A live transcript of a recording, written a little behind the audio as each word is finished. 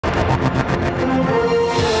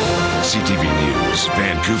CTV News,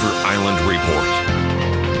 Vancouver Island Report.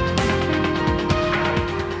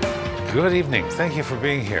 Good evening. Thank you for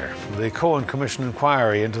being here. The Cohen Commission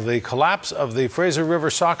inquiry into the collapse of the Fraser River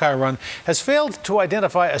Sockeye run has failed to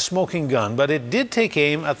identify a smoking gun, but it did take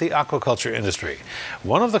aim at the aquaculture industry.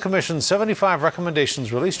 One of the Commission's 75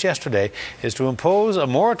 recommendations released yesterday is to impose a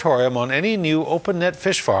moratorium on any new open-net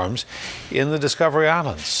fish farms in the Discovery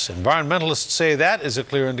Islands. Environmentalists say that is a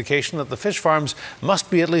clear indication that the fish farms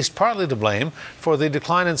must be at least partly to blame for the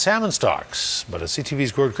decline in salmon stocks. But as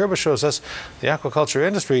CTV's Gord Kerber shows us, the aquaculture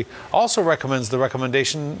industry also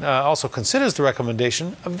considers the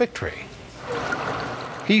recommendation a victory.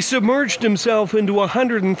 He submerged himself into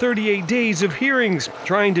 138 days of hearings,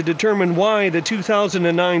 trying to determine why the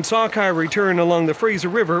 2009 sockeye return along the Fraser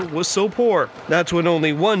River was so poor. That's when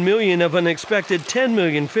only 1 million of an expected 10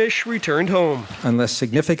 million fish returned home. Unless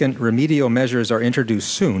significant remedial measures are introduced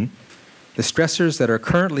soon, the stressors that are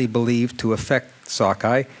currently believed to affect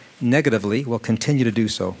sockeye negatively will continue to do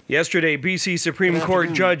so. Yesterday, BC Supreme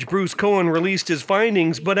Court Judge Bruce Cohen released his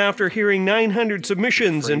findings, but after hearing 900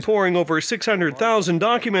 submissions and poring over 600,000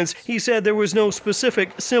 documents, he said there was no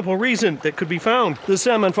specific, simple reason that could be found. The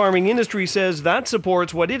salmon farming industry says that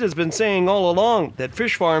supports what it has been saying all along, that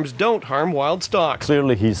fish farms don't harm wild stocks.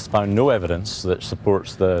 Clearly, he's found no evidence that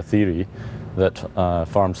supports the theory that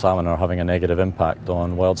farmed salmon are having a negative impact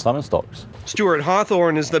on wild salmon stocks. Stewart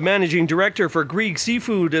Hawthorn is the managing director for Greek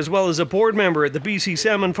Seafood as well as a board member at the BC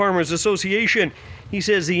Salmon Farmers Association. He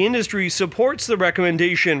says the industry supports the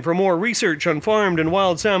recommendation for more research on farmed and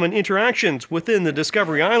wild salmon interactions within the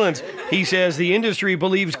Discovery Islands. He says the industry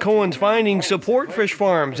believes Cohen's findings support fish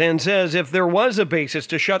farms and says if there was a basis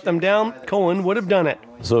to shut them down, Cohen would have done it.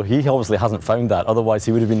 So he obviously hasn't found that, otherwise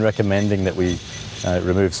he would have been recommending that we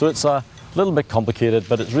remove. So it's a little bit complicated,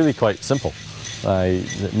 but it's really quite simple.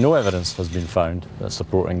 No evidence has been found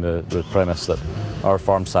supporting the premise that our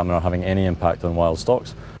farmed salmon are having any impact on wild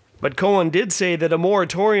stocks. But Cohen did say that a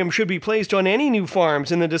moratorium should be placed on any new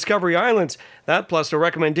farms in the Discovery Islands. That plus a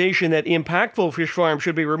recommendation that impactful fish farms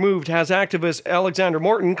should be removed has activist Alexandra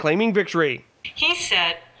Morton claiming victory. He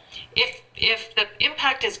said if the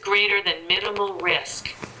impact is greater than minimal risk,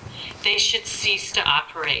 they should cease to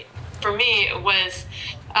operate. For me, it was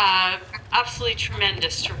absolutely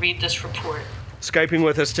tremendous to read this report. Skyping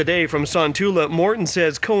with us today from Sontula, Morton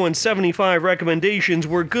says Cohen's 75 recommendations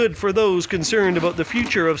were good for those concerned about the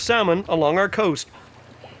future of salmon along our coast.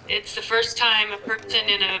 It's the first time a person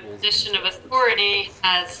in a position of authority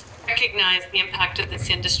has recognized the impact of this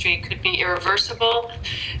industry could be irreversible.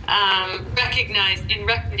 Recognized in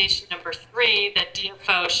recommendation number 3 that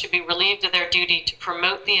DFOs should be relieved of their duty to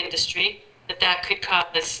promote the industry, that could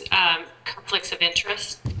cause conflicts of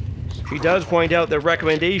interest. She does point out that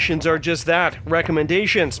recommendations are just that,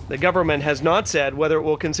 recommendations. The government has not said whether it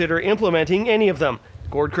will consider implementing any of them.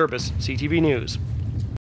 Gord Kerber, CTV News.